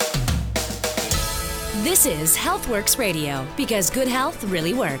This is Healthworx Radio, because good health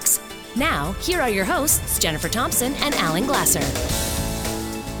really works. Now, here are your hosts, Jennifer Thompson and Alan Glasser.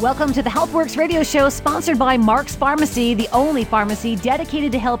 Welcome to the Healthworx Radio Show, sponsored by Mark's Pharmacy, the only pharmacy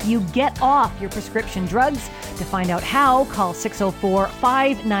dedicated to help you get off your prescription drugs. To find out how, call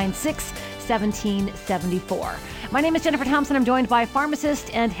 604-596-1774. My name is Jennifer Thompson. I'm joined by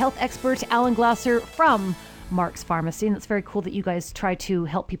pharmacist and health expert Alan Glasser from Mark's Pharmacy. And it's very cool that you guys try to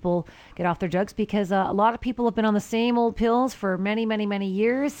help people get off their drugs, because a lot of people have been on the same old pills for many, many, many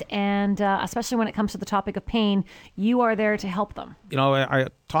years. And especially when it comes to the topic of pain, you are there to help them. You know, I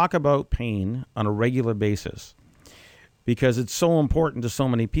talk about pain on a regular basis because it's so important to so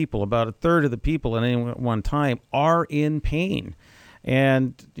many people. About a third of the people at any one time are in pain.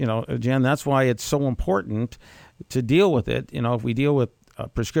 And, you know, Jen, that's why it's so important to deal with it. You know, if we deal with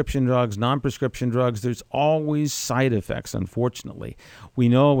prescription drugs, non-prescription drugs, there's always side effects, unfortunately. We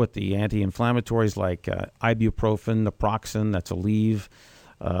know with the anti-inflammatories like ibuprofen, naproxen, that's Aleve,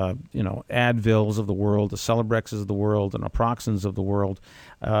 Advils of the world, the Celebrexes of the world, and naproxens of the world,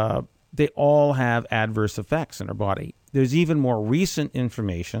 they all have adverse effects in our body. There's even more recent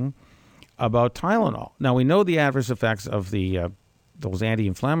information about Tylenol. Now, we know the adverse effects of those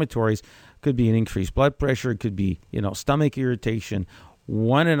anti-inflammatories could be an increased blood pressure, it could be, stomach irritation.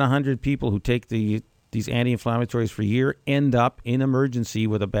 1 in 100 people who take these anti-inflammatories for a year end up in emergency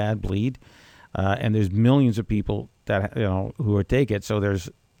with a bad bleed, and there's millions of people that who take it. So there's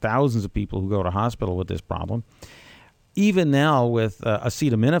thousands of people who go to hospital with this problem. Even now with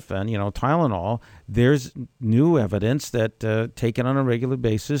acetaminophen, Tylenol, there's new evidence that taken on a regular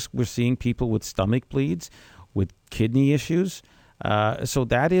basis, we're seeing people with stomach bleeds, with kidney issues. So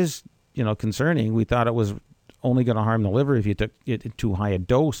that is concerning. We thought it was only going to harm the liver if you took it too high a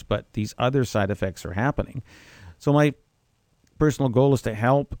dose, but these other side effects are happening. So my personal goal is to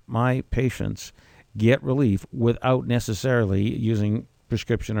help my patients get relief without necessarily using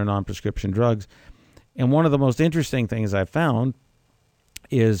prescription or non-prescription drugs. And one of the most interesting things I've found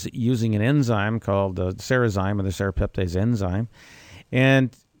is using an enzyme called the Cerezyme, or the serrapeptase enzyme.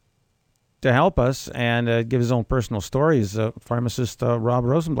 And to help us and give his own personal stories, pharmacist Rob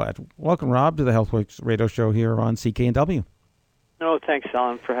Rosenblatt. Welcome, Rob, to the Healthworx Radio Show here on CKNW. Oh, thanks,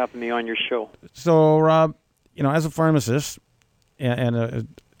 Alan, for having me on your show. So, Rob, as a pharmacist and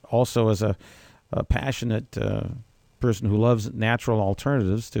also as a passionate person who loves natural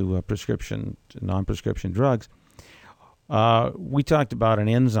alternatives to non-prescription drugs, we talked about an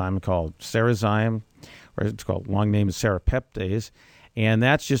enzyme called Cerezyme, or it's called, long name is serrapeptase. And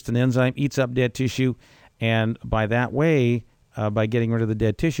that's just an enzyme, eats up dead tissue, and by that way, by getting rid of the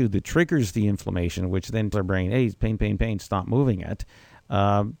dead tissue, that triggers the inflammation, which then tells our brain, hey, pain, stop moving it,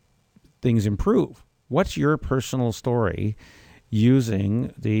 things improve. What's your personal story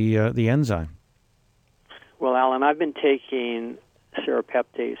using the enzyme? Well, Alan, I've been taking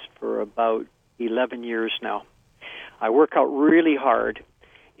serrapeptase for about 11 years now. I work out really hard,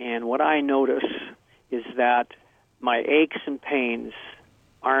 and what I notice is that my aches and pains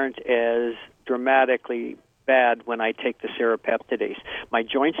aren't as dramatically bad when I take the serrapeptase. My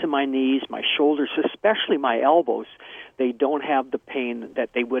joints in my knees, my shoulders, especially my elbows, they don't have the pain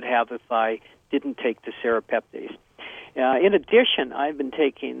that they would have if I didn't take the serrapeptase. In addition, I've been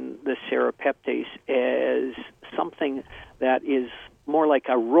taking the serrapeptase as something that is more like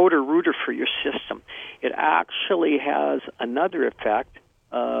a rotor-rooter for your system. It actually has another effect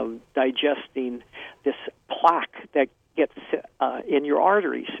of digesting this plaque that gets in your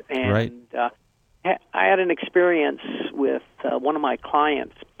arteries. And right. I had an experience with one of my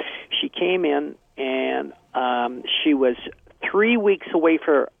clients. She came in and she was 3 weeks away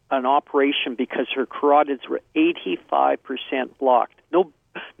for an operation because her carotids were 85% blocked. No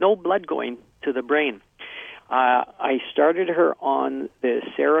blood going to the brain. I started her on the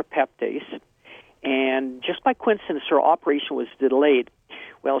serrapeptase, and just by coincidence, her operation was delayed.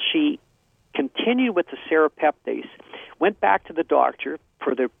 Well, she continued with the serrapeptase, went back to the doctor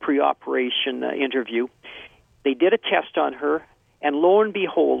for the pre-operation interview. They did a test on her, and lo and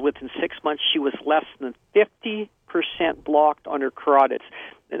behold, within 6 months, she was less than 50% blocked on her carotids.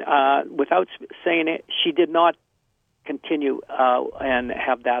 Without saying it, she did not continue and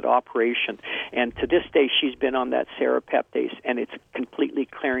have that operation. And to this day, she's been on that serrapeptase, and it's completely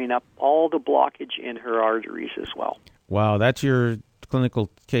clearing up all the blockage in her arteries as well. Wow, that's your clinical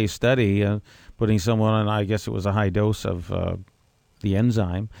case study, putting someone on, I guess it was a high dose of the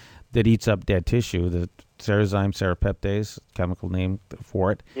enzyme that eats up dead tissue, the Cerezyme serrapeptase, chemical name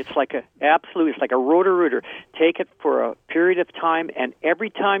for it. It's like a rotor-rooter. Take it for a period of time, and every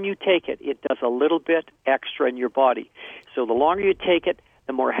time you take it, it does a little bit extra in your body. So the longer you take it,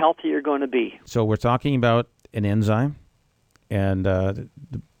 the more healthy you're going to be. So we're talking about an enzyme, and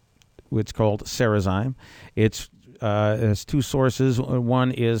it's called Cerezyme. It has two sources.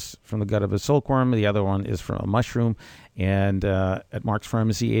 One is from the gut of a silkworm. The other one is from a mushroom. And at Mark's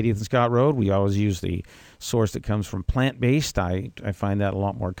Pharmacy, 80th and Scott Road, we always use the source that comes from plant-based. I find that a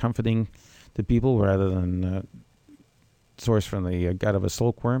lot more comforting to people rather than source from the gut of a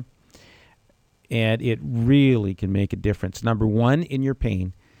silkworm. And it really can make a difference. Number one, in your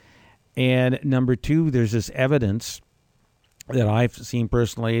pain. And number two, there's this evidence that I've seen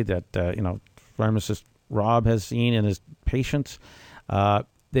personally that, pharmacist Rob has seen in his patients that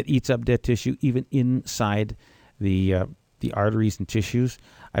eats up dead tissue even inside the arteries and tissues.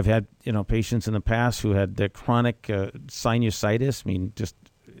 I've had, patients in the past who had the chronic sinusitis. I mean, just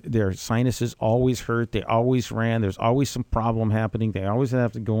their sinuses always hurt. They always ran. There's always some problem happening. They always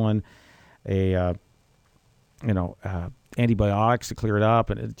have to go on antibiotics to clear it up,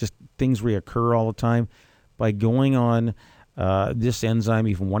 and it just things reoccur all the time. By going on this enzyme,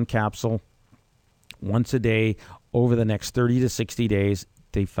 even one capsule once a day over the next 30 to 60 days,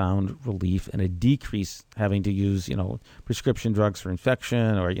 they found relief and a decrease having to use, prescription drugs for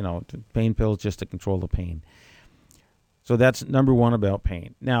infection or, pain pills just to control the pain. So that's number one about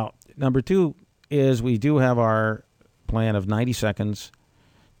pain. Now, number two is we do have our plan of 90 seconds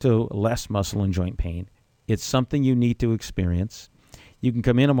to less muscle and joint pain. It's something you need to experience. You can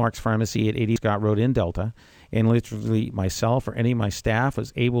come in to Mark's Pharmacy at 80 Scott Road in Delta, and literally myself or any of my staff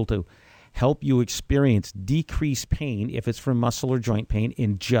is able to help you experience decreased pain if it's from muscle or joint pain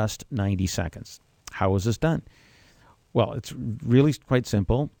in just 90 seconds. How is this done? Well, it's really quite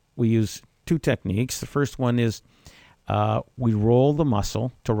simple. We use two techniques. The first one is we roll the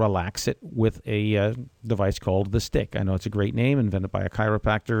muscle to relax it with a device called the stick. I know it's a great name, invented by a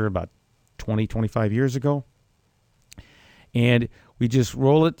chiropractor about 20, 25 years ago. And we just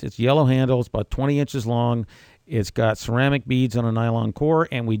roll it. It's yellow handle. It's about 20 inches long. It's got ceramic beads on a nylon core,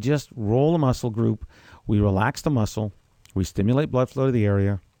 and we just roll a muscle group. We relax the muscle. We stimulate blood flow to the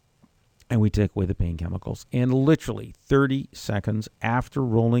area, and we take away the pain chemicals. And literally 30 seconds after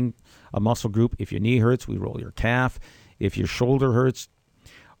rolling a muscle group, if your knee hurts, we roll your calf. If your shoulder hurts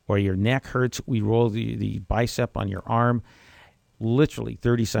or your neck hurts, we roll the bicep on your arm. Literally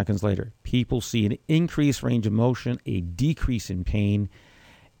 30 seconds later, people see an increased range of motion, a decrease in pain.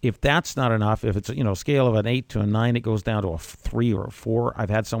 If that's not enough, if it's a scale of an 8 to a 9, it goes down to a 3 or a 4.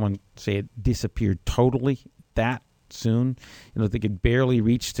 I've had someone say it disappeared totally that soon. They could barely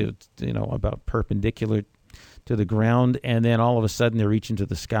reach to about perpendicular to the ground, and then all of a sudden they're reaching to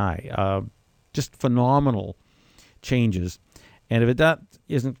the sky. Just phenomenal changes. And if that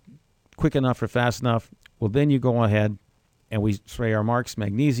isn't quick enough or fast enough, well, then you go ahead and we spray our Mark's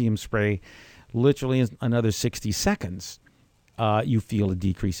magnesium spray. Literally in another 60 seconds, you feel a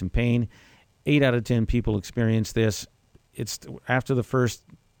decrease in pain. 8 out of 10 people experience this. It's after the first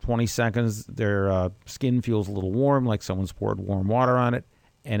 20 seconds, their skin feels a little warm, like someone's poured warm water on it.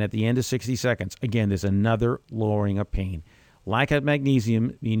 And at the end of 60 seconds, again, there's another lowering of pain. Lack of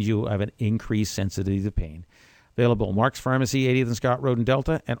magnesium means you have an increased sensitivity to pain. Available at Mark's Pharmacy, 80th and Scott Road in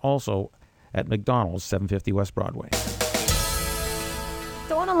Delta, and also at McDonald's, 750 West Broadway.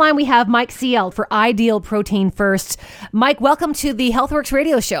 So on the line, we have Mike CL for Ideal Protein First. Mike, welcome to the Healthworx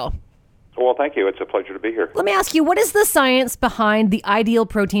radio show. Well, thank you. It's a pleasure to be here. Let me ask you, what is the science behind the Ideal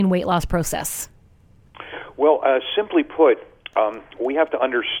Protein weight loss process? Well, simply put, we have to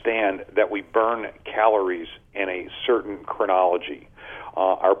understand that we burn calories in a certain chronology.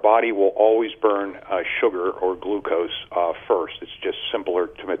 Our body will always burn sugar or glucose first. It's just simpler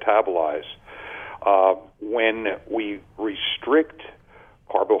to metabolize. When we restrict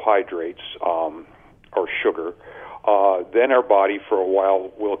carbohydrates or sugar, then our body for a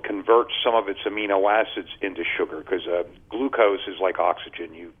while will convert some of its amino acids into sugar, because glucose is like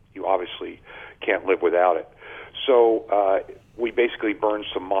oxygen. You obviously can't live without it. So we basically burn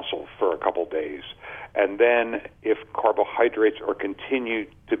some muscle for a couple days. And then if carbohydrates are continued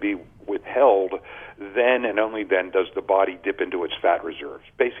to be withheld, then and only then does the body dip into its fat reserves.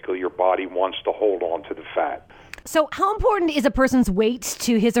 Basically, your body wants to hold on to the fat. So how important is a person's weight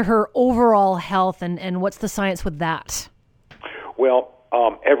to his or her overall health, and what's the science with that? Well,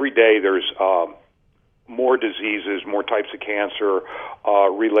 every day there's more diseases, more types of cancer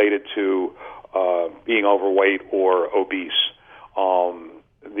related to being overweight or obese.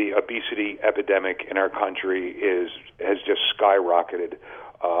 The obesity epidemic in our country has just skyrocketed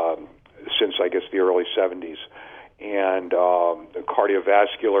since, I guess, the early 70s. And the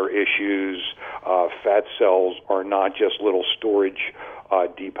cardiovascular issues, fat cells are not just little storage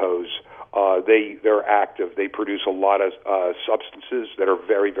depots. They're active. They produce a lot of substances that are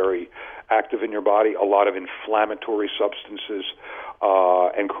very, very active in your body, a lot of inflammatory substances,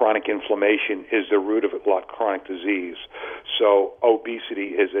 and chronic inflammation is the root of a lot of chronic disease. So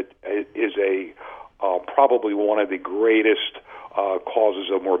obesity is probably one of the greatest causes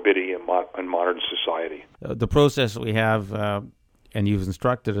of morbidity in modern society. The process that we have, and you've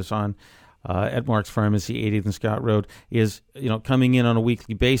instructed us on, at Mark's Pharmacy, 80th and Scott Road, is coming in on a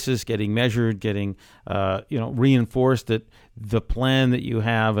weekly basis, getting measured, getting reinforced that the plan that you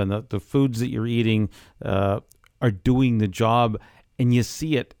have and the foods that you're eating are doing the job, and you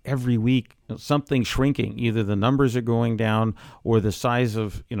see it every week. Something shrinking, either the numbers are going down or the size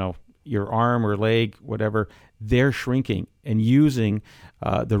of your arm or leg, whatever, they're shrinking, and using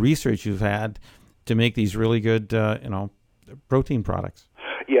the research you've had to make these really good protein products.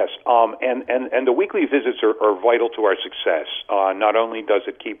 Yes, and the weekly visits are vital to our success. Not only does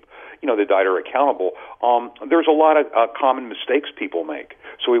it keep the dieter accountable, there's a lot of common mistakes people make.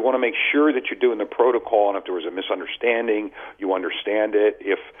 So we want to make sure that you're doing the protocol, and if there was a misunderstanding, you understand it.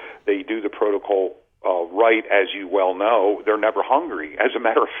 If they do the protocol right, as you well know, they're never hungry. As a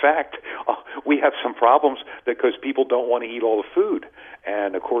matter of fact, we have some problems because people don't want to eat all the food,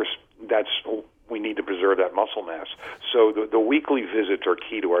 and of course we need to preserve that muscle mass. So the weekly visits are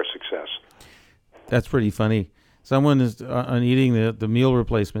key to our success. That's pretty funny. Someone is on eating the meal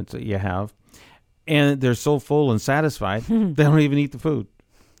replacements that you have, and they're so full and satisfied, they don't even eat the food.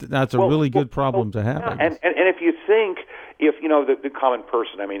 That's a really good problem to have. Yeah. And if you think, the common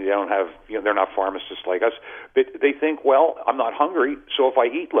person, they don't have, they're not pharmacists like us, but they think, well, I'm not hungry, so if I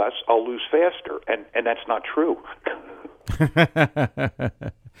eat less, I'll lose faster. And that's not true.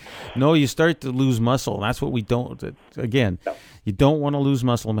 No, you start to lose muscle. That's what we don't. Again, no. You don't want to lose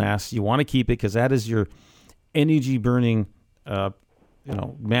muscle mass. You want to keep it because that is your energy burning,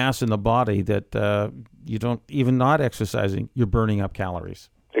 mass in the body that you don't, even not exercising, you're burning up calories.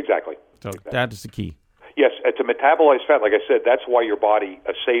 Exactly. So that is the key. Yes, to metabolize fat, like I said, that's why your body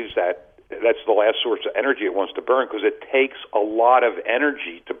saves that. That's the last source of energy it wants to burn because it takes a lot of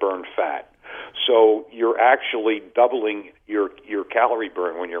energy to burn fat. So you're actually doubling your calorie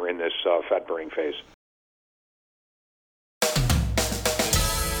burn when you're in this fat burning phase.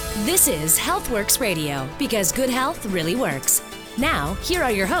 This is Healthworx Radio, because good health really works. Now, here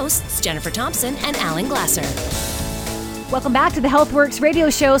are your hosts, Jennifer Thompson and Alan Glasser. Welcome back to the Healthworx radio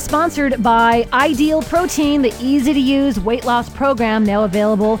show, sponsored by Ideal Protein, the easy-to-use weight loss program now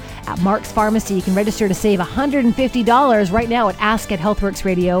available at Mark's Pharmacy. You can register to save $150 right now at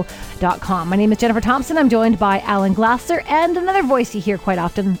ask@healthworxradio.com. My name is Jennifer Thompson. I'm joined by Alan Glasser and another voice you hear quite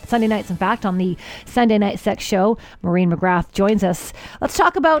often, Sunday nights, in fact, on the Sunday Night Sex Show. Maureen McGrath joins us. Let's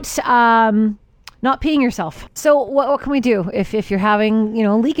talk about not peeing yourself. So what can we do if you're having,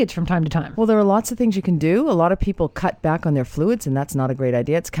 leakage from time to time? Well, there are lots of things you can do. A lot of people cut back on their fluids, and that's not a great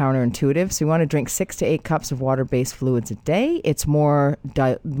idea. It's counterintuitive. So you want to drink 6 to 8 cups of water-based fluids a day. It's more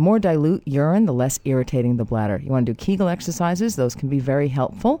dilute urine, the less irritating the bladder. You want to do Kegel exercises. Those can be very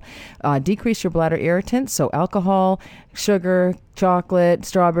helpful. Decrease your bladder irritants. So alcohol, sugar, chocolate,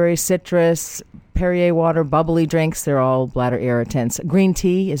 strawberry, citrus, Perrier water, bubbly drinks, they're all bladder irritants. Green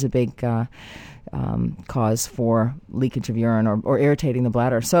tea is a big cause for leakage of urine or irritating the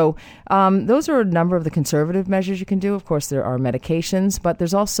bladder. So those are a number of the conservative measures you can do. Of course, there are medications, but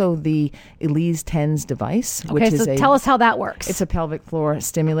there's also the Elise TENS device. Okay, which so tell us how that works. It's a pelvic floor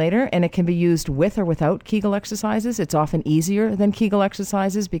stimulator, and it can be used with or without Kegel exercises. It's often easier than Kegel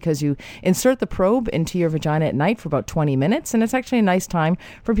exercises because you insert the probe into your vagina at night for about 20 minutes, and it's actually a nice time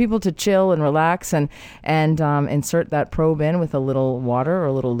for people to chill and relax and insert that probe in with a little water or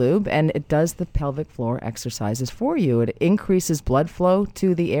a little lube, and it does the pelvic floor exercises for you. It increases blood flow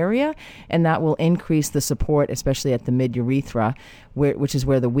to the area, and that will increase the support, especially at the mid-urethra, which is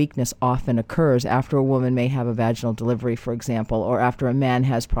where the weakness often occurs after a woman may have a vaginal delivery, for example, or after a man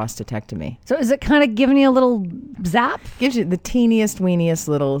has prostatectomy. So is it kind of giving you a little zap? Gives you the teeniest, weeniest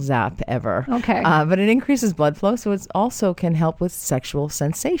little zap ever. Okay. But it increases blood flow, so it also can help with sexual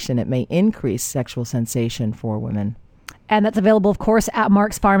sensation. It may increase sexual sensation for women. And that's available, of course, at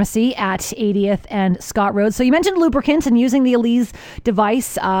Mark's Pharmacy at 80th and Scott Road. So you mentioned lubricant and using the Elise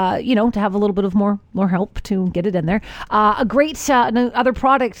device, to have a little bit of more help to get it in there. A great other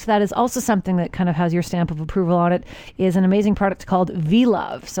product that is also something that kind of has your stamp of approval on it is an amazing product called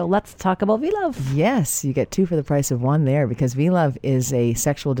V-Love. So let's talk about V-Love. Yes, you get 2 for the price of 1 there, because V-Love is a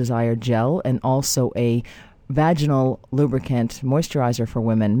sexual desire gel and also a vaginal lubricant moisturizer for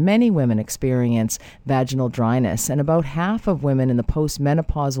women. Many women experience vaginal dryness, and about half of women in the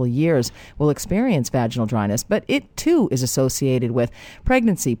postmenopausal years will experience vaginal dryness, but it too is associated with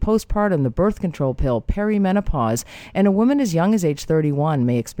pregnancy, postpartum, the birth control pill, perimenopause, and a woman as young as age 31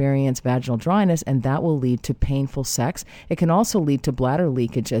 may experience vaginal dryness, and that will lead to painful sex. It can also lead to bladder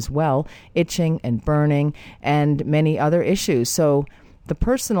leakage as well, itching and burning, and many other issues. So the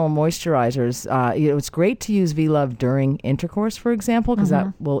personal moisturizers, it's great to use V-Love during intercourse, for example, because that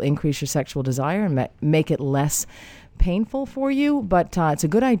will increase your sexual desire and make it less painful for you. But it's a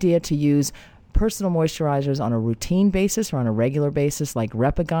good idea to use personal moisturizers on a routine basis or on a regular basis, like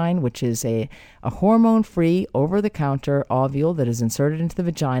Repagyne, which is a hormone-free, over-the-counter ovule that is inserted into the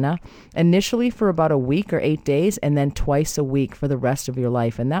vagina, initially for about a week or 8 days, and then twice a week for the rest of your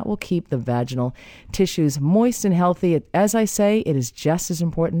life. And that will keep the vaginal tissues moist and healthy. As I say, it is just as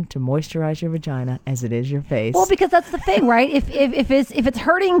important to moisturize your vagina as it is your face. Well, because that's the thing, right? If it's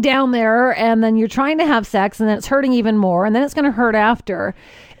hurting down there, and then you're trying to have sex, and then it's hurting even more, and then it's going to hurt after.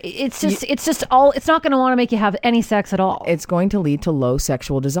 It's not going to want to make you have any sex at all. It's going to lead to low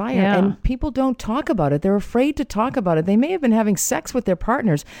sexual desire. Yeah. And people don't talk about it. They're afraid to talk about it. They may have been having sex with their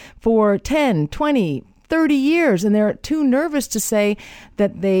partners for 10, 20, 30 years, and they're too nervous to say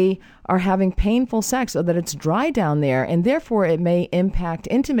that they are having painful sex or that it's dry down there, and therefore it may impact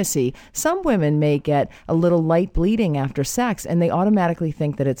intimacy. Some women may get a little light bleeding after sex, and they automatically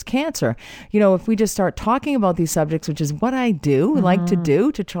think that it's cancer. If we just start talking about these subjects, which is what I do, like to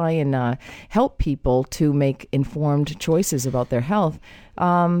do, to try and help people to make informed choices about their health,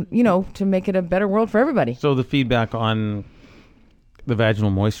 to make it a better world for everybody. So the feedback on the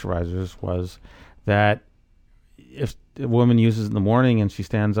vaginal moisturizers was that if a woman uses it in the morning and she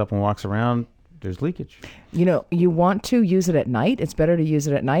stands up and walks around, there's leakage. You want to use it at night. It's better to use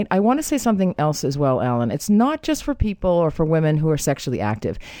it at night. I want to say something else as well, Alan. It's not just for people or for women who are sexually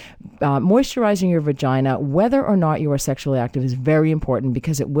active. Moisturizing your vagina, whether or not you are sexually active, is very important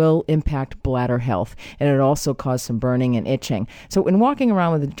because it will impact bladder health, and it also cause some burning and itching. So when walking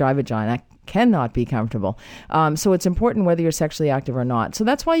around with a dry vagina, cannot be comfortable. So it's important whether you're sexually active or not. So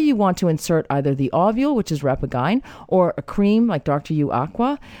that's why you want to insert either the ovule, which is Repagyne, or a cream like Dr. U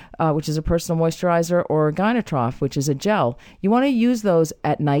Aqua, which is a personal moisturizer, or Gynotrof, which is a gel. You want to use those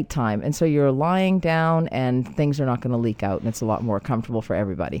at nighttime. And so you're lying down and things are not going to leak out, and it's a lot more comfortable for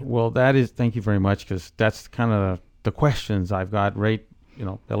everybody. Well, thank you very much, because that's kind of the questions I've got right,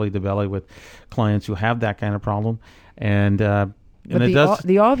 belly to belly with clients who have that kind of problem. And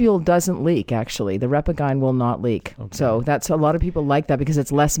the ovule doesn't leak, actually. The Repagyne will not leak. Okay. So that's a lot of people like that because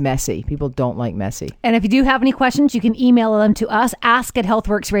it's less messy. People don't like messy. And if you do have any questions, you can email them to us,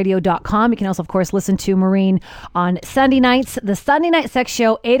 ask@healthworksradio.com. You can also, of course, listen to Maureen on Sunday nights, the Sunday Night Sex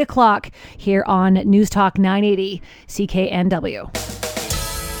Show, 8 o'clock here on News Talk 980 CKNW.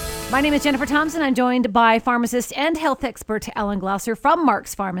 My name is Jennifer Thompson. I'm joined by pharmacist and health expert Alan Glasser from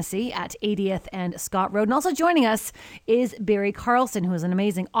Mark's Pharmacy at 80th and Scott Road. And also joining us is Barry Carlson, who is an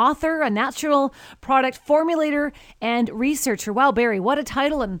amazing author, a natural product formulator, and researcher. Wow, Barry, what a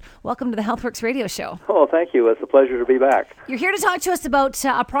title, and welcome to the Healthworx radio show. Oh, thank you. It's a pleasure to be back. You're here to talk to us about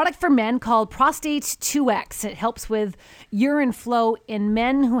a product for men called Prostate 2X. It helps with urine flow in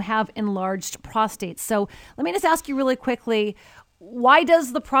men who have enlarged prostates. So let me just ask you really quickly, why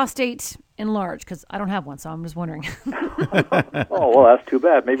does the prostate enlarge? Because I don't have one, so I'm just wondering. Oh, well, that's too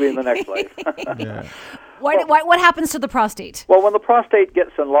bad. Maybe in the next life. Yeah. What happens to the prostate? Well, when the prostate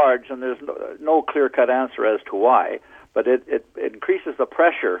gets enlarged, and there's no clear-cut answer as to why, but it increases the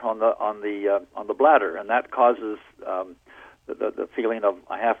pressure on the bladder, and that causes the feeling of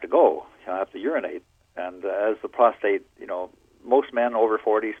I have to go, I have to urinate. And as the prostate, most men over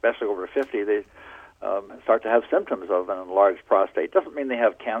 40, especially over 50, they start to have symptoms of an enlarged prostate. Doesn't mean they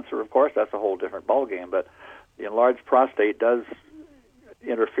have cancer, of course. That's a whole different ballgame. But the enlarged prostate does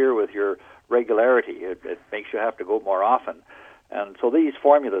interfere with your regularity. It makes you have to go more often. And so these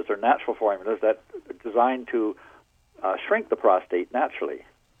formulas are natural formulas that are designed to shrink the prostate naturally.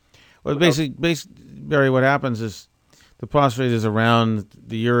 Well, basically, Barry, what happens is the prostate is around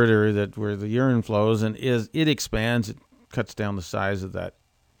the ureter, where the urine flows, and it expands. It cuts down the size of that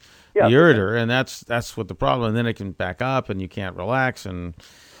ureter, and that's what the problem. And then it can back up, and you can't relax. And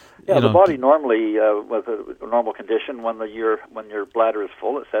the body normally, with a normal condition, when your bladder is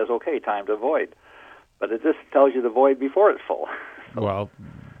full, it says, "Okay, time to void," but it just tells you to void before it's full. Well,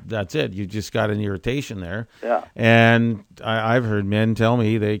 that's it. You just got an irritation there. Yeah. And I've heard men tell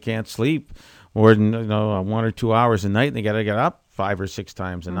me they can't sleep more than 1 or 2 hours a night, and they got to get up 5 or 6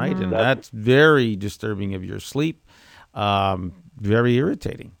 times a night, and that's very disturbing of your sleep. Very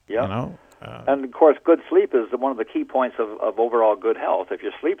irritating. Yeah. And, of course, good sleep is one of the key points of overall good health. If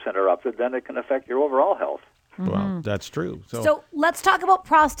your sleep's interrupted, then it can affect your overall health. Well, that's true. So let's talk about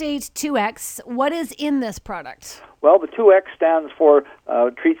Prostate 2X. What is in this product? Well, the 2X stands for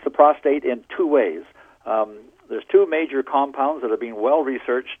treats the prostate in two ways. There's two major compounds that have been well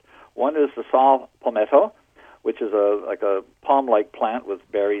researched. One is the saw palmetto, which is like a palm-like plant with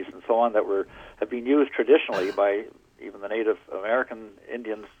berries and so on that have been used traditionally by even the Native American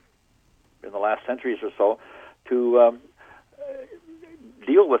Indians in the last centuries or so to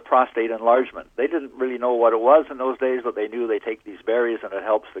deal with prostate enlargement. They didn't really know what it was in those days, but they knew they take these berries and it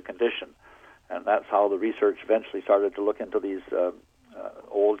helps the condition. And that's how the research eventually started to look into these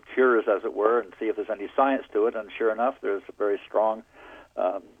old cures, as it were, and see if there's any science to it. And sure enough, there's a very strong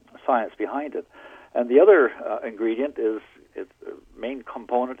science behind it. And the other ingredient its main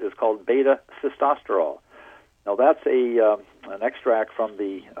component is called beta-cystosterol. Now that's an extract from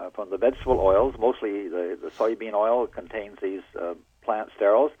the vegetable oils. Mostly the soybean oil contains these plant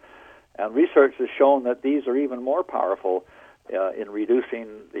sterols, and research has shown that these are even more powerful in reducing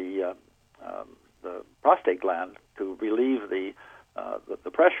the prostate gland to relieve the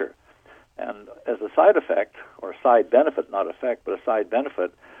pressure. And as a side effect, or side benefit, not effect, but a side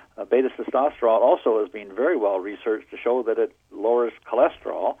benefit, beta-cystosterol also has been very well researched to show that it lowers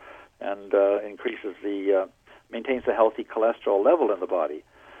cholesterol and maintains a healthy cholesterol level in the body.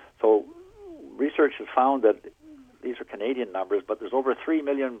 So research has found that these are Canadian numbers, but there's over 3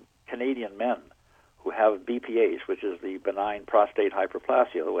 million Canadian men who have BPH, which is the benign prostate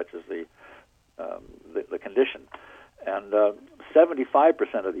hyperplasia, which is the condition. And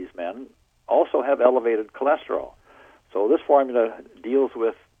 75% of these men also have elevated cholesterol. So this formula deals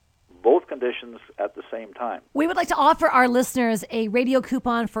with both conditions at the same time. We would like to offer our listeners a radio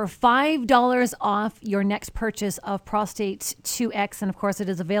coupon for $5 off your next purchase of Prostate 2X. And of course, it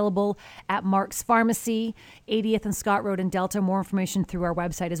is available at Mark's Pharmacy, 80th and Scott Road in Delta. More information through our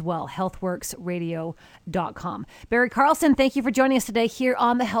website as well, healthworksradio.com. Barry Carlson, thank you for joining us today here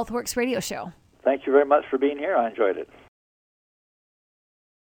on the Healthworx Radio Show. Thank you very much for being here. I enjoyed it.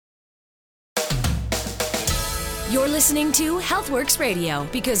 You're listening to Healthworx Radio,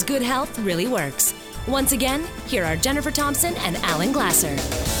 because good health really works. Once again, here are Jennifer Thompson and Alan Glasser.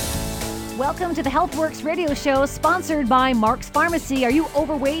 Welcome to the Healthworx Radio Show, sponsored by Mark's Pharmacy. Are you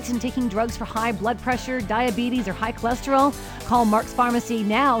overweight and taking drugs for high blood pressure, diabetes, or high cholesterol? Call Mark's Pharmacy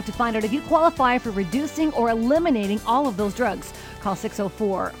now to find out if you qualify for reducing or eliminating all of those drugs. Call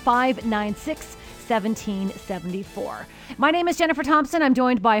 604-596-1774. My name is Jennifer Thompson. I'm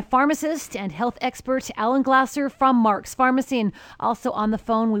joined by pharmacist and health expert Alan Glasser from Mark's Pharmacy. And also on the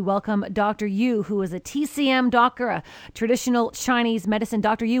phone, we welcome Dr. Yu, who is a TCM doctor, a traditional Chinese medicine.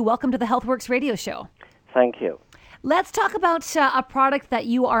 Dr. Yu, welcome to the Healthworx Radio Show. Thank you. Let's talk about a product that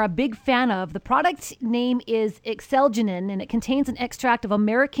you are a big fan of. The product name is Excelginin, and it contains an extract of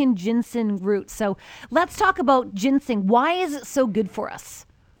American ginseng root. So let's talk about ginseng. Why is it so good for us?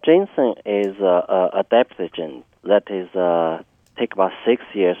 Ginseng is a adaptogen that is take about 6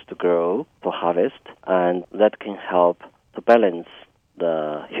 years to grow, to harvest, and that can help to balance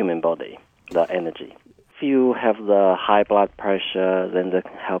the human body, the energy. If you have the high blood pressure, then that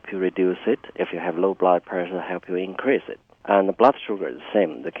can help you reduce it. If you have low blood pressure, help you increase it. And the blood sugar is the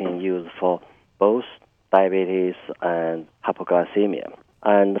same. They can use for both diabetes and hypoglycemia.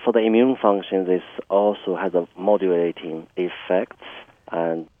 And for the immune function, this also has a modulating effects.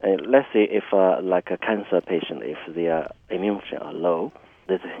 And let's say if, like a cancer patient, if their immune function are low,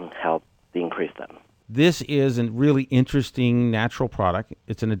 this can help increase them. This is a really interesting natural product.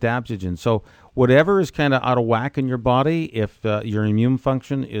 It's an adaptogen. So whatever is kind of out of whack in your body, if your immune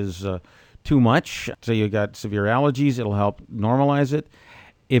function is too much, so you got severe allergies, it'll help normalize it.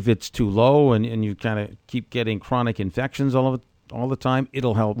 If it's too low and you kind of keep getting chronic infections all the time,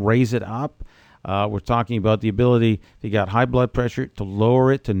 it'll help raise it up. We're talking about the ability, if you got high blood pressure, to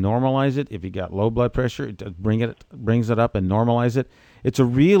lower it, to normalize it. If you got low blood pressure, it brings it up and normalize it. It's a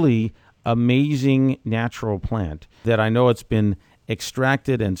really amazing natural plant that I know it's been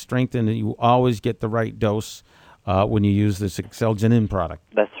extracted and strengthened, and you always get the right dose when you use this Excelginin product.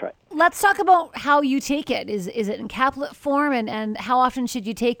 That's right. Let's talk about how you take it. Is it in capsule form, and how often should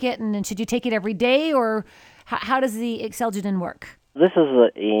you take it, and should you take it every day, or how does the Excelginin work? This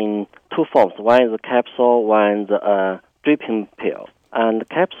is in two forms. One is a capsule, one is a dripping pill. And the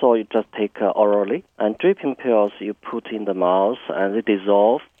capsule you just take orally, and dripping pills you put in the mouth, and they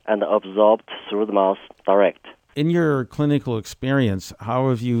dissolve and absorbed through the mouth direct. In your clinical experience, how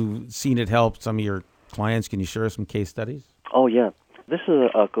have you seen it help some of your clients? Can you share some case studies? Oh, yeah. This is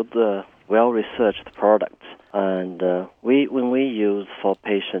a good, well-researched product. And when we use for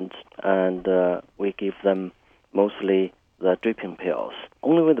patients, and we give them mostly the dripping pills.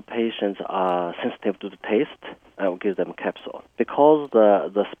 Only when the patients are sensitive to the taste, I will give them capsule. Because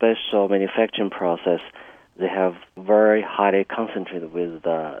the special manufacturing process, they have very highly concentrated with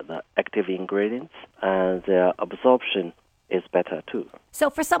the active ingredients, and their absorption is better too. So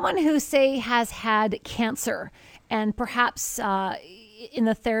for someone who, say, has had cancer and perhaps in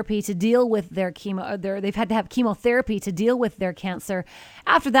the therapy to deal with their chemo, they've had to have chemotherapy to deal with their cancer.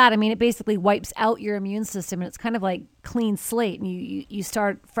 After that, I mean, it basically wipes out your immune system, and it's kind of like clean slate, and you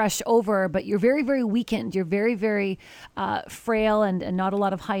start fresh over, but you're very, very weakened. You're very, very frail and not a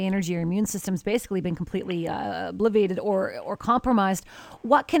lot of high energy. Your immune system's basically been completely obliterated or compromised.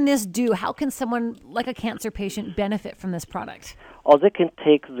 What can this do? How can someone like a cancer patient benefit from this product? Or they can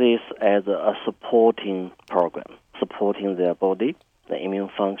take this as a supporting program, supporting their body, the immune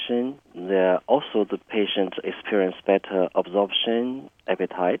function. Also, the patients experience better absorption,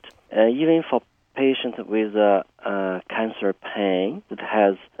 appetite. Even for patients with cancer pain, it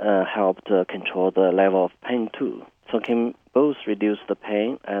has helped control the level of pain too. So it can both reduce the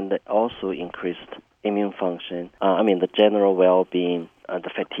pain and also increase immune function. The general well-being, the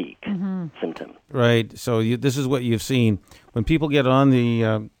fatigue symptom. Right. So this is what you've seen. When people get on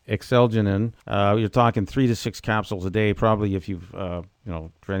the Excelginin, you're talking 3 to 6 capsules a day. Probably if you've, for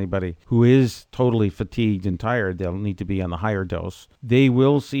anybody who is totally fatigued and tired, they'll need to be on the higher dose. They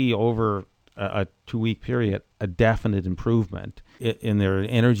will see over a 2-week period a definite improvement in their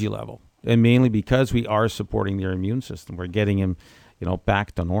energy level. And mainly because we are supporting their immune system. We're getting them,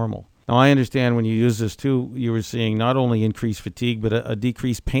 back to normal. Now, I understand when you use this, too, you were seeing not only increased fatigue, but a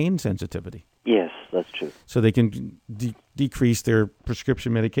decreased pain sensitivity. Yes, that's true. So they can decrease their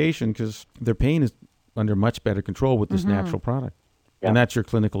prescription medication because their pain is under much better control with this natural product. Yeah. And that's your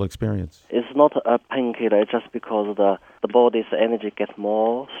clinical experience. It's not a painkiller, it's just because the body's energy gets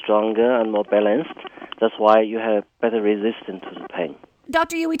more stronger and more balanced. That's why you have better resistance to the pain.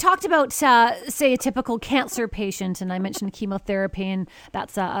 Dr. Yu, we talked about, say, a typical cancer patient, and I mentioned chemotherapy, and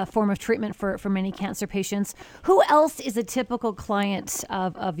that's a form of treatment for many cancer patients. Who else is a typical client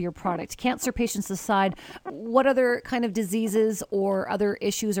of your product? Cancer patients aside, what other kind of diseases or other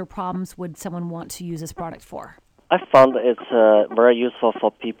issues or problems would someone want to use this product for? I found it's very useful for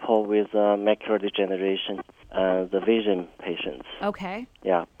people with macular degeneration, the vision patients. Okay.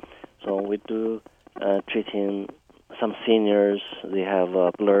 Yeah. So we do treating some seniors. They have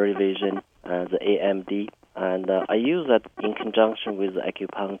blurry vision, the AMD, and I use that in conjunction with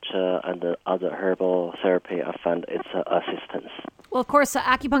acupuncture and the other herbal therapy. I find it's assistance. Well, of course,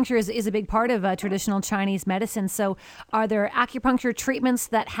 acupuncture is a big part of traditional Chinese medicine. So are there acupuncture treatments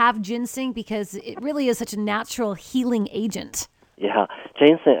that have ginseng? Because it really is such a natural healing agent. Yeah,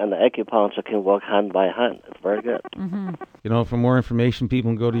 ginseng and acupuncture can work hand by hand. It's very good. Mm-hmm. For more information, people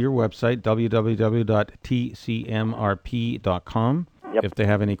can go to your website, www.tcmrp.com. Yep. If they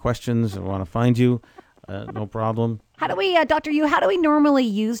have any questions or want to find you, no problem. How do we, Dr. Yu, how do we normally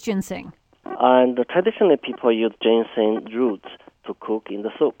use ginseng? And traditionally, people use ginseng roots to cook in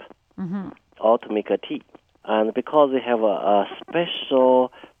the soup or to make a tea. And because they have a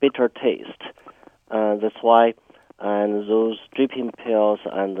special bitter taste, that's why and those dripping pills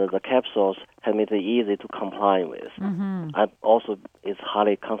and the capsules have made it easy to comply with. And also, it's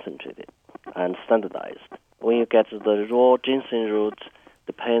highly concentrated and standardized. When you get the raw ginseng roots,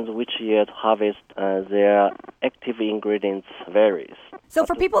 depends which year to harvest, their active ingredients varies. So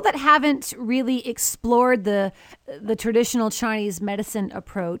for people that haven't really explored the traditional Chinese medicine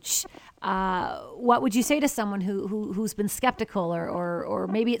approach, what would you say to someone who's been skeptical or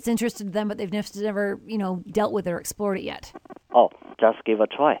maybe it's interested them, but they've never dealt with it or explored it yet? Oh, just give a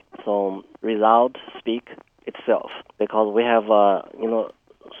try. So result speak itself, because we have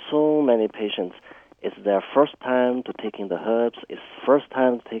so many patients. It's their first time to taking the herbs. It's first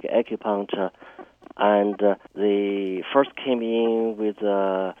time to take acupuncture, and they first came in with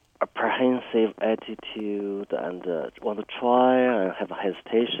a apprehensive attitude and want to try and have a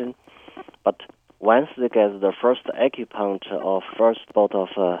hesitation. But once they get the first acupuncture or first bottle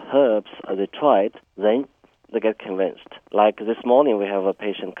of herbs they tried, then they get convinced. Like this morning, we have a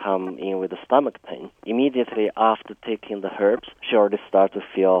patient come in with a stomach pain. Immediately after taking the herbs, she already started to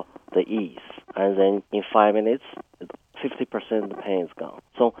feel the ease. And then in 5 minutes, 50% of the pain is gone.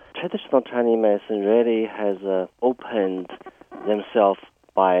 So traditional Chinese medicine really has opened themselves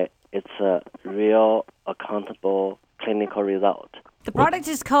by its real, accountable clinical result. The product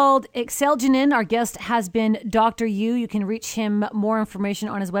is called Excelginin. Our guest has been Dr. Yu. You can reach him more information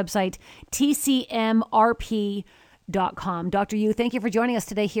on his website, tcmrp.com. Dr. Yu, thank you for joining us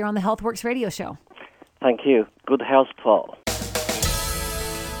today here on the Healthworx radio show. Thank you. Good health to all.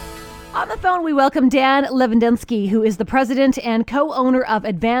 On the phone, we welcome Dan Levendensky, who is the president and co-owner of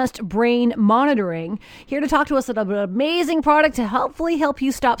Advanced Brain Monitoring, here to talk to us about an amazing product to hopefully help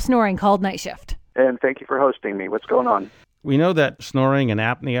you stop snoring called Night Shift. And thank you for hosting me. What's going on? We know that snoring and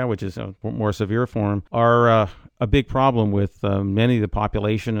apnea, which is a more severe form, are a big problem with many of the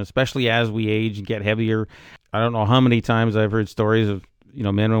population, especially as we age and get heavier. I don't know how many times I've heard stories of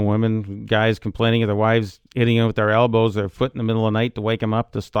men and women, guys complaining of their wives hitting them with their elbows, their foot in the middle of the night to wake them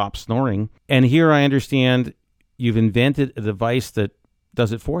up to stop snoring. And here I understand you've invented a device that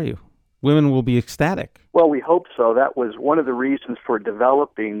does it for you. Women will be ecstatic. Well, we hope so. That was one of the reasons for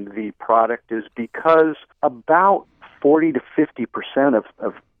developing the product, is because about 40 to 50%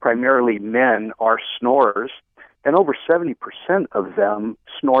 of primarily men are snorers, and over 70% of them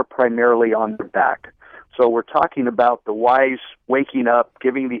snore primarily on their back. So we're talking about the wives waking up,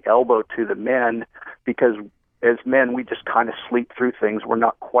 giving the elbow to the men, because as men, we just kind of sleep through things. We're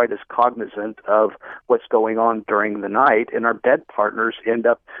not quite as cognizant of what's going on during the night, and our bed partners end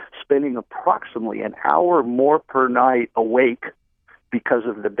up spending approximately an hour more per night awake because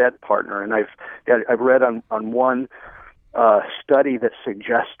of the bed partner. And I've read on one study that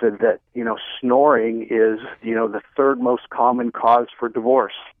suggested that snoring is the third most common cause for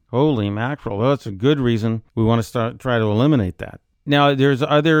divorce. Holy mackerel! Well, that's a good reason we want to try to eliminate that. Now, there's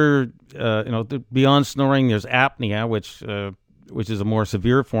other, beyond snoring, there's apnea, which is a more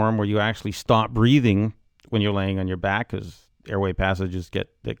severe form where you actually stop breathing when you're laying on your back because airway passages get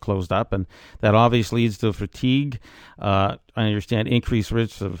closed up, and that obviously leads to fatigue. I understand increased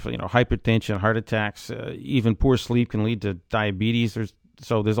risks of hypertension, heart attacks, even poor sleep can lead to diabetes. There's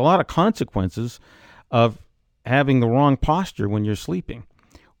a lot of consequences of having the wrong posture when you're sleeping.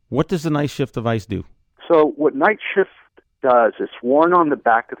 What does the Night Shift device do? So what Night Shift does, it's worn on the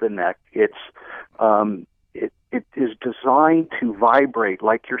back of the neck. It is designed to vibrate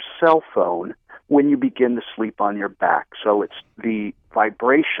like your cell phone when you begin to sleep on your back. So the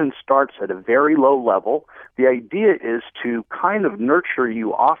vibration starts at a very low level. The idea is to kind of nurture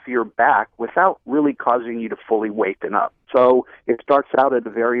you off your back without really causing you to fully waken up. So it starts out at a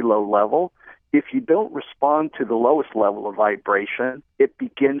very low level. If you don't respond to the lowest level of vibration, it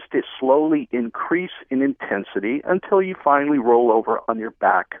begins to slowly increase in intensity until you finally roll over on your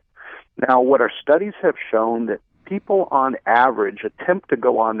back. Now, what our studies have shown that people on average attempt to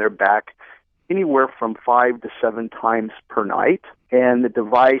go on their back anywhere from 5 to 7 times per night. And the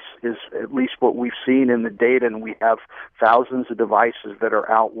device is at least what we've seen in the data, and we have thousands of devices that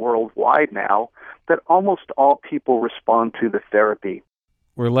are out worldwide now, that almost all people respond to the therapy.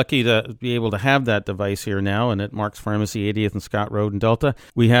 We're lucky to be able to have that device here now, and at Mark's Pharmacy, 80th and Scott Road in Delta.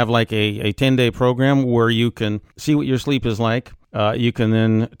 We have like a 10-day program where you can see what your sleep is like. You can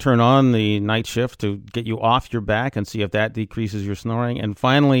then turn on the Night Shift to get you off your back and see if that decreases your snoring. And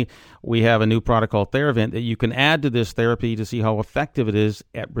finally, we have a new product called Theravent that you can add to this therapy to see how effective it is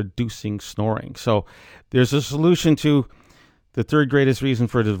at reducing snoring. So there's a solution to the third greatest reason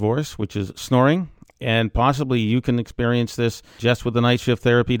for divorce, which is snoring. And possibly you can experience this just with the Night Shift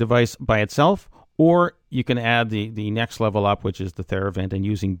therapy device by itself, or you can add the next level up, which is the Theravent, and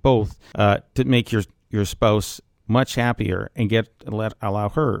using both to make your spouse much happier and allow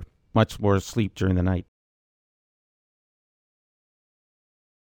her much more sleep during the night.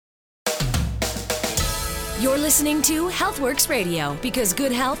 You're listening to Healthworx Radio, because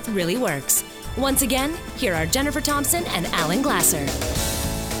good health really works. Once again, here are Jennifer Thompson and Alan Glasser.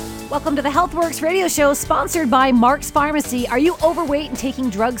 Welcome to the Healthworx radio show, sponsored by Mark's Pharmacy. Are you overweight and taking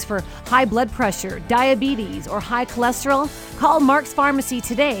drugs for high blood pressure, diabetes, or high cholesterol? Call Mark's Pharmacy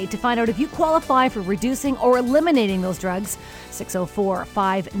today to find out if you qualify for reducing or eliminating those drugs.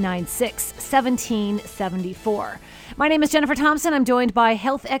 604-596-1774. My name is Jennifer Thompson. I'm joined by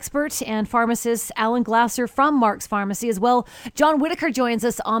health expert and pharmacist Alan Glasser from Mark's Pharmacy as well. John Whitaker joins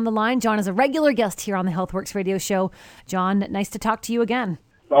us on the line. John is a regular guest here on the Healthworx radio show. John, nice to talk to you again.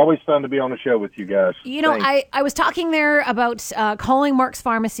 Always fun to be on the show with you guys. I was talking there about calling Mark's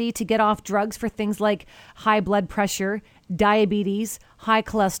Pharmacy to get off drugs for things like high blood pressure, diabetes, high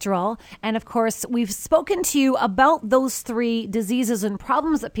cholesterol. And of course, we've spoken to you about those three diseases and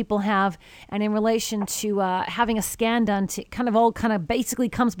problems that people have. And in relation to having a scan done, to kind of basically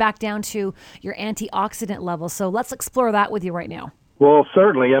comes back down to your antioxidant level. So let's explore that with you right now. Well,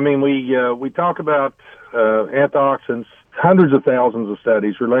 certainly. I mean, we talk about antioxidants, hundreds of thousands of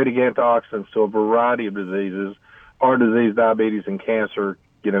studies relating antioxidants to a variety of diseases. Heart disease, diabetes, and cancer,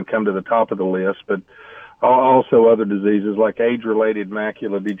 come to the top of the list, but also other diseases like age-related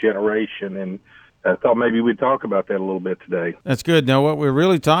macular degeneration. And I thought maybe we'd talk about that a little bit today. That's good. Now, what we're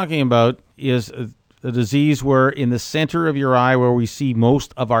really talking about is the disease where in the center of your eye where we see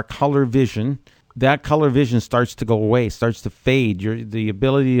most of our color vision, that color vision starts to go away, starts to fade. The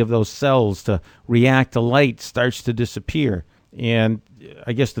ability of those cells to react to light starts to disappear. And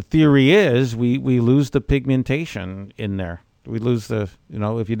I guess the theory is we lose the pigmentation in there. We lose if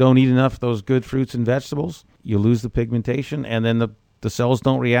you don't eat enough of those good fruits and vegetables, you lose the pigmentation, and then the cells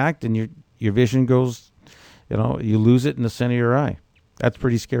don't react, and your vision goes, you lose it in the center of your eye. That's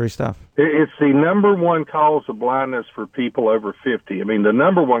pretty scary stuff. It's the number one cause of blindness for people over 50. I mean, the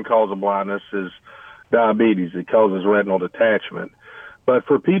number one cause of blindness is diabetes. It causes retinal detachment. But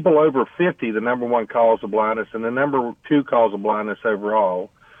for people over 50, the number one cause of blindness and the number two cause of blindness overall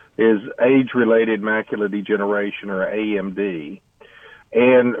is age-related macular degeneration, or AMD.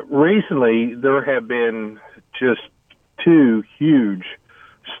 And recently, there have been just two huge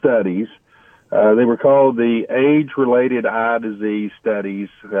studies. They were called the Age-Related Eye Disease Studies.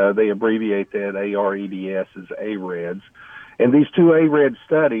 They abbreviate that AREDS as AREDS. And these two ARED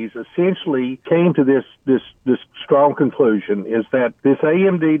studies essentially came to this strong conclusion, is that this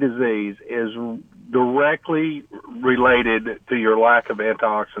AMD disease is directly related to your lack of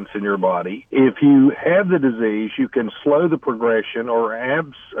antioxidants in your body. If you have the disease, you can slow the progression or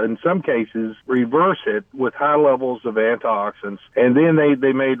in some cases reverse it with high levels of antioxidants. And then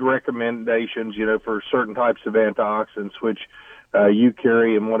they made recommendations, for certain types of antioxidants, which you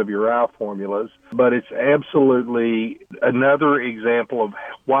carry in one of your eye formulas. But it's absolutely another example of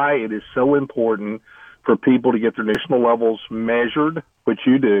why it is so important for people to get their nutritional levels measured, which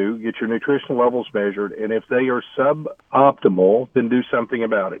you do, get your nutritional levels measured, and if they are suboptimal, then do something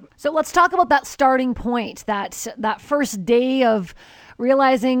about it. So let's talk about that starting point, that first day of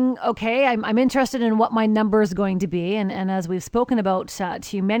realizing, okay, I'm interested in what my number is going to be. And as we've spoken about to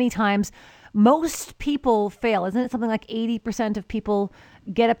you many times, most people fail. Isn't it something like 80% of people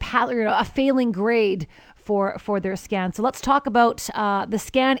get a failing grade for their scan? So let's talk about the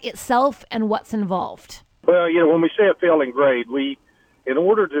scan itself and what's involved. Well, when we say a failing grade, in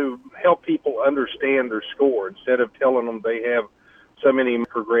order to help people understand their score, instead of telling them they have so many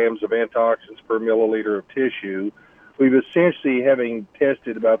micrograms of antioxidants per milliliter of tissue, we've essentially, having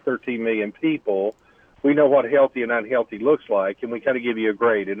tested about 13 million people, we know what healthy and unhealthy looks like, and we kind of give you a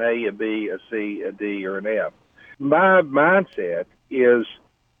grade, an A, a B, a C, a D, or an F. My mindset is,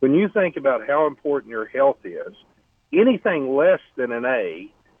 when you think about how important your health is, anything less than an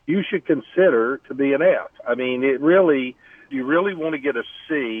A, you should consider to be an F. I mean, you really want to get a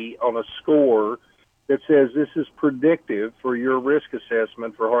C on a score that says this is predictive for your risk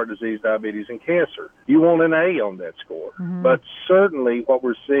assessment for heart disease, diabetes, and cancer. You want an A on that score. Mm-hmm. But certainly what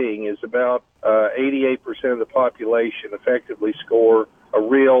we're seeing is about 88% of the population effectively score a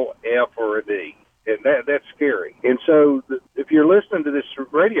real F or a D. And that's scary. And so if you're listening to this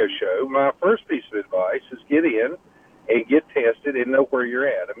radio show, my first piece of advice is get in and get tested and know where you're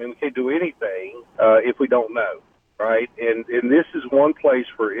at. I mean, we can't do anything if we don't know, right? And this is one place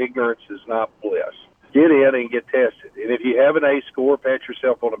where ignorance is not bliss. Get in and get tested. And if you have an A score, pat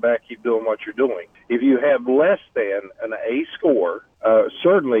yourself on the back, keep doing what you're doing. If you have less than an A score,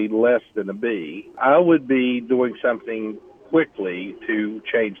 certainly less than a B, I would be doing something quickly to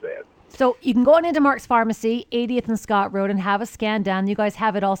change that. So you can go on into Mark's Pharmacy, 80th and Scott Road, and have a scan done. You guys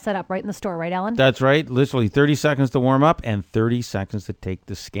have it all set up right in the store, right, Alan? That's right. Literally 30 seconds to warm up and 30 seconds to take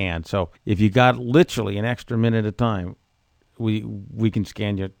the scan. So if you got literally an extra minute of time, we can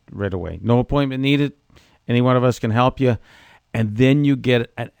scan you right away. No appointment needed. Any one of us can help you. And then you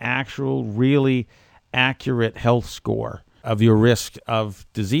get an actual, really accurate health score of your risk of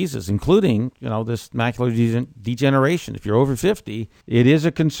diseases, including, this macular degeneration. If you're over 50, it is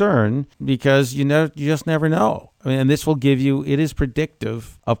a concern because you just never know. And this will it is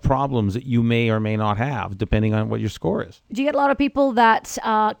predictive of problems that you may or may not have, depending on what your score is. Do you get a lot of people that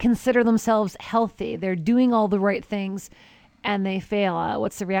consider themselves healthy? They're doing all the right things, and they fail.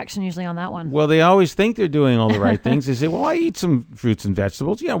 What's the reaction usually on that one? Well, they always think they're doing all the right things. They say, well, I eat some fruits and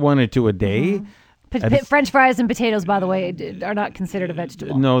vegetables. Yeah, 1 or 2 a day. Mm-hmm. French fries and potatoes, by the way, are not considered a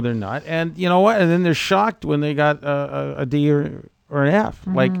vegetable. No, they're not. And you know what? And then they're shocked when they got a D or an F.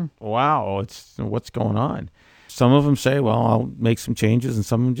 Mm-hmm. Like, wow, what's going on? Some of them say, well, I'll make some changes, and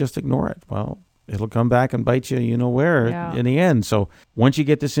some of them just ignore it. Well, it'll come back and bite you, in the end. So once you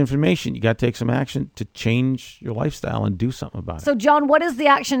get this information, you got to take some action to change your lifestyle and do something about it. So, John, what is the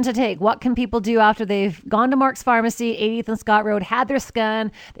action to take? What can people do after they've gone to Mark's Pharmacy, 80th and Scott Road, had their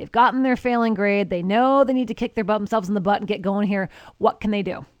scan, they've gotten their failing grade, they know they need to kick themselves in the butt and get going here? What can they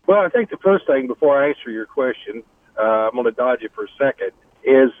do? Well, I think the first thing, before I answer your question, I'm going to dodge it for a second,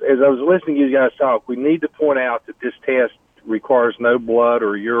 is as I was listening to you guys talk, we need to point out that this test requires no blood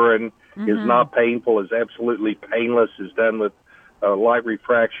or urine, is not painful, is absolutely painless, is done with light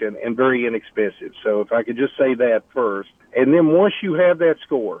refraction, and very inexpensive. So if I could just say that first. And then once you have that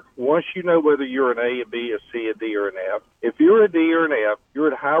score, once you know whether you're an A, a B, a C, a D, or an F, if you're a D or an F,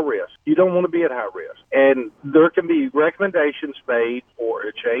 you're at high risk. You don't want to be at high risk. And there can be recommendations made for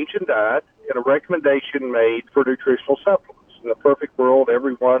a change in diet and a recommendation made for nutritional supplements. In a perfect world,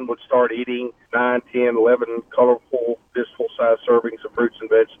 everyone would start eating 9, 10, 11 colorful, fistful-sized servings of fruits and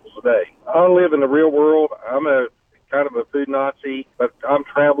vegetables a day. I live in the real world. I'm a kind of a food Nazi, but I'm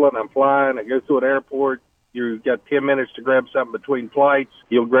traveling, I'm flying, I go through an airport. You've got 10 minutes to grab something between flights,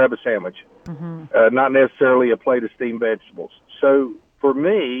 you'll grab a sandwich, not necessarily a plate of steamed vegetables. So for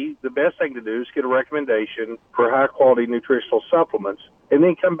me, the best thing to do is get a recommendation for high-quality nutritional supplements and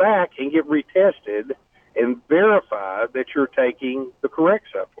then come back and get retested and verify that you're taking the correct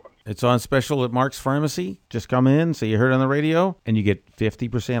supplements. It's on special at Mark's Pharmacy. Just come in, say you heard it on the radio, and you get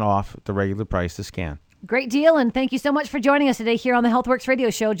 50% off the regular price to scan. Great deal, and thank you so much for joining us today here on the Healthworx radio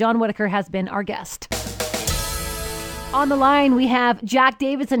show. John Whitaker has been our guest. On the line, we have Jack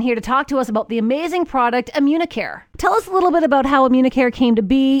Davidson here to talk to us about the amazing product Immunicare. Tell us a little bit about how Immunicare came to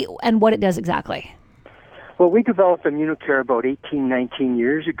be and what it does exactly. Well, we developed Immunicare about 18, 19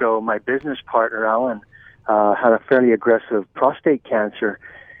 years ago. My business partner, Alan, had a fairly aggressive prostate cancer,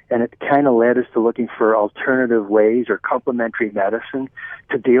 and it kind of led us to looking for alternative ways or complementary medicine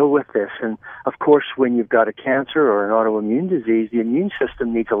to deal with this. And, of course, when you've got a cancer or an autoimmune disease, the immune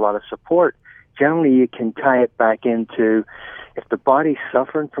system needs a lot of support. Generally, you can tie it back into if the body's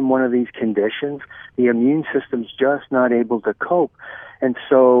suffering from one of these conditions, the immune system's just not able to cope. And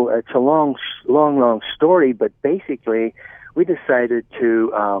so it's a long story, but basically we decided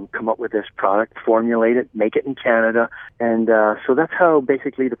to come up with this product, formulate it, make it in Canada, and so that's how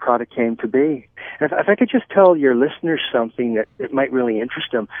basically the product came to be. And if I could just tell your listeners something that might really interest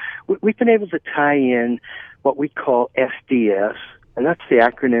them, we've been able to tie in what we call SDS, and that's the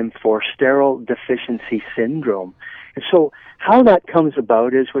acronym for Steroid Deficiency Syndrome. And so how that comes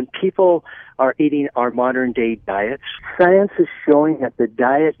about is when people are eating our modern-day diets, science is showing that the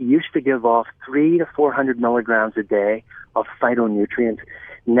diet used to give off 300 to 400 milligrams a day of phytonutrients.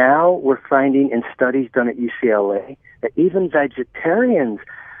 Now we're finding in studies done at UCLA that even vegetarians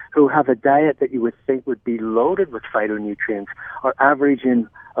who have a diet that you would think would be loaded with phytonutrients are averaging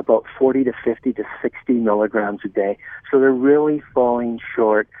about 40 to 50 to 60 milligrams a day. So they're really falling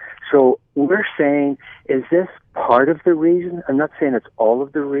short. So we're saying, is this part of the reason? I'm not saying it's all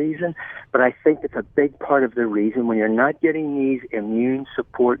of the reason, but I think it's a big part of the reason. When you're not getting these immune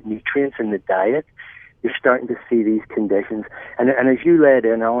support nutrients in the diet, you're starting to see these conditions. And as you led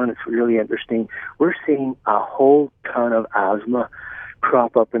in, Alan, it's really interesting. We're seeing a whole ton of asthma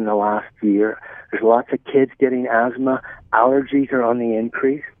crop up in the last year. There's lots of kids getting asthma. Allergies are on the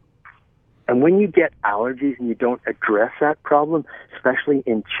increase. And when you get allergies and you don't address that problem, especially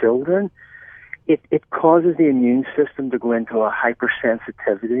in children, it causes the immune system to go into a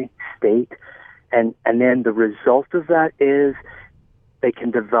hypersensitivity state. And then the result of that is they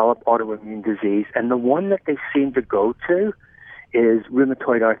can develop autoimmune disease. And the one that they seem to go to is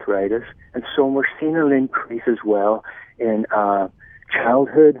rheumatoid arthritis. And so we're seeing an increase as well in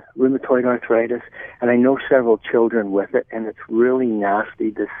childhood rheumatoid arthritis, and I know several children with it, and it's really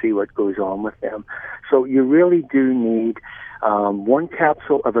nasty to see what goes on with them. So you really do need one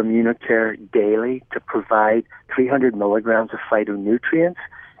capsule of Immunicare daily to provide 300 milligrams of phytonutrients,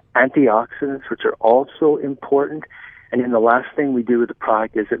 antioxidants, which are also important. And then the last thing we do with the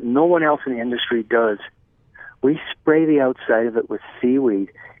product is that no one else in the industry does. We spray the outside of it with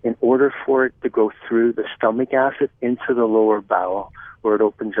seaweed in order for it to go through the stomach acid into the lower bowel, where it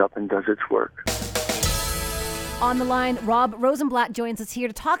opens up and does its work. On the line, Rob Rosenblatt joins us here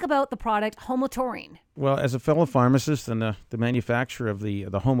to talk about the product Homotaurine. Well, as a fellow pharmacist and the manufacturer of the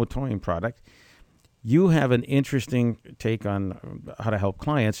Homotaurine product, you have an interesting take on how to help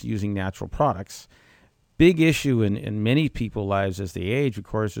clients using natural products. Big issue in many people's lives as they age, of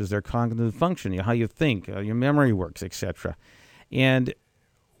course, is their cognitive function, how you think, your memory works, etc. And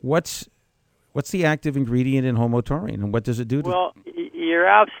what's the active ingredient in Homotaurine, and what does it do? Well, you're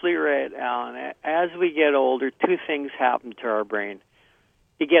absolutely right, Alan. As we get older, two things happen to our brain.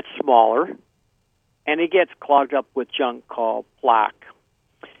 It gets smaller, and it gets clogged up with junk called plaque.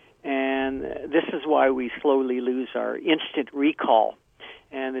 And this is why we slowly lose our instant recall,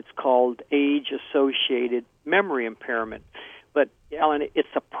 and it's called age-associated memory impairment. But, Alan, it's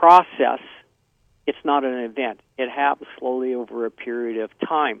a process. It's not an event. It happens slowly over a period of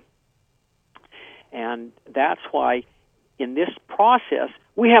time. And that's why in this process,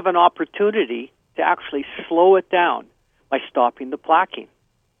 we have an opportunity to actually slow it down by stopping the plaquing.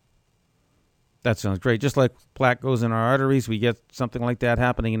 That sounds great. Just like plaque goes in our arteries, we get something like that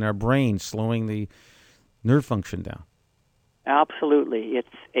happening in our brain, slowing the nerve function down. Absolutely. It's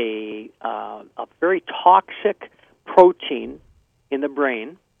a very toxic protein in the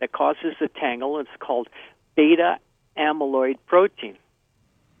brain that causes the tangle. It's called beta amyloid protein.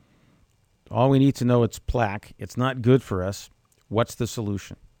 All we need to know, it's plaque. It's not good for us. What's the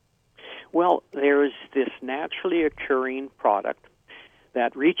solution? Well, there's this naturally occurring product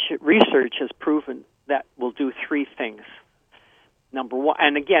that research has proven that will do three things. Number one,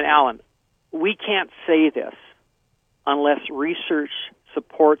 and again, Alan, we can't say this unless research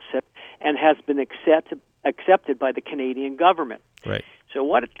supports it and has been accepted by the Canadian government. Right. So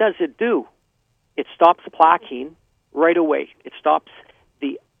what does it do? It stops plaquing right away. It stops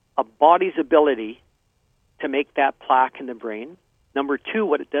a body's ability to make that plaque in the brain. Number two,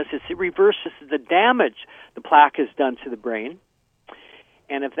 what it does is it reverses the damage the plaque has done to the brain.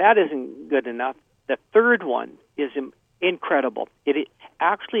 And if that isn't good enough, the third one is incredible. It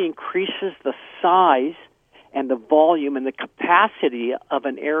actually increases the size and the volume and the capacity of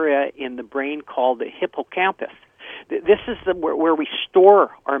an area in the brain called the hippocampus. This is where we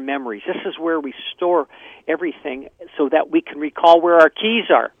store our memories. This is where we store everything so that we can recall where our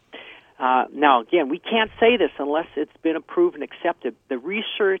keys are. Now, again, we can't say this unless it's been approved and accepted. The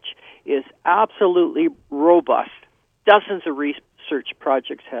research is absolutely robust. Dozens of research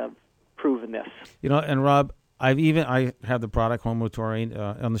projects have proven this. You know, and Rob, I have the product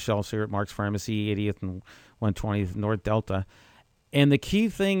Homotaurine on the shelves here at Mark's Pharmacy, 80th and 120th North Delta. And the key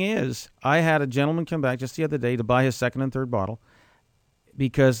thing is, I had a gentleman come back just the other day to buy his second and third bottle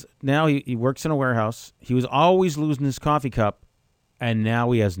because now he works in a warehouse. He was always losing his coffee cup, and now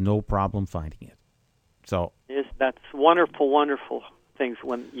he has no problem finding it. So that's wonderful, wonderful things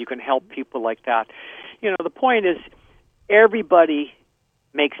when you can help people like that. You know, the point is everybody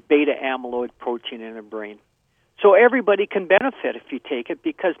makes beta amyloid protein in their brain. So everybody can benefit if you take it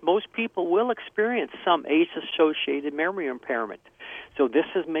because most people will experience some age-associated memory impairment. So this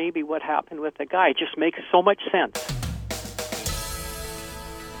is maybe what happened with the guy. It just makes so much sense.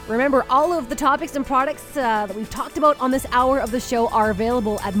 Remember, all of the topics and products that we've talked about on this hour of the show are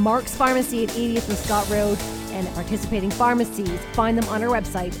available at Mark's Pharmacy at 80th and Scott Road and at participating pharmacies. Find them on our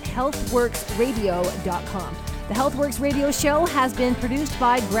website, healthworxradio.com. The Healthworx Radio Show has been produced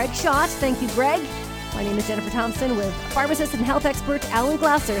by Greg Schott. Thank you, Greg. My name is Jennifer Thompson with pharmacist and health expert Alan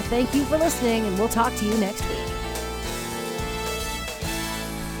Glasser. Thank you for listening, and we'll talk to you next week.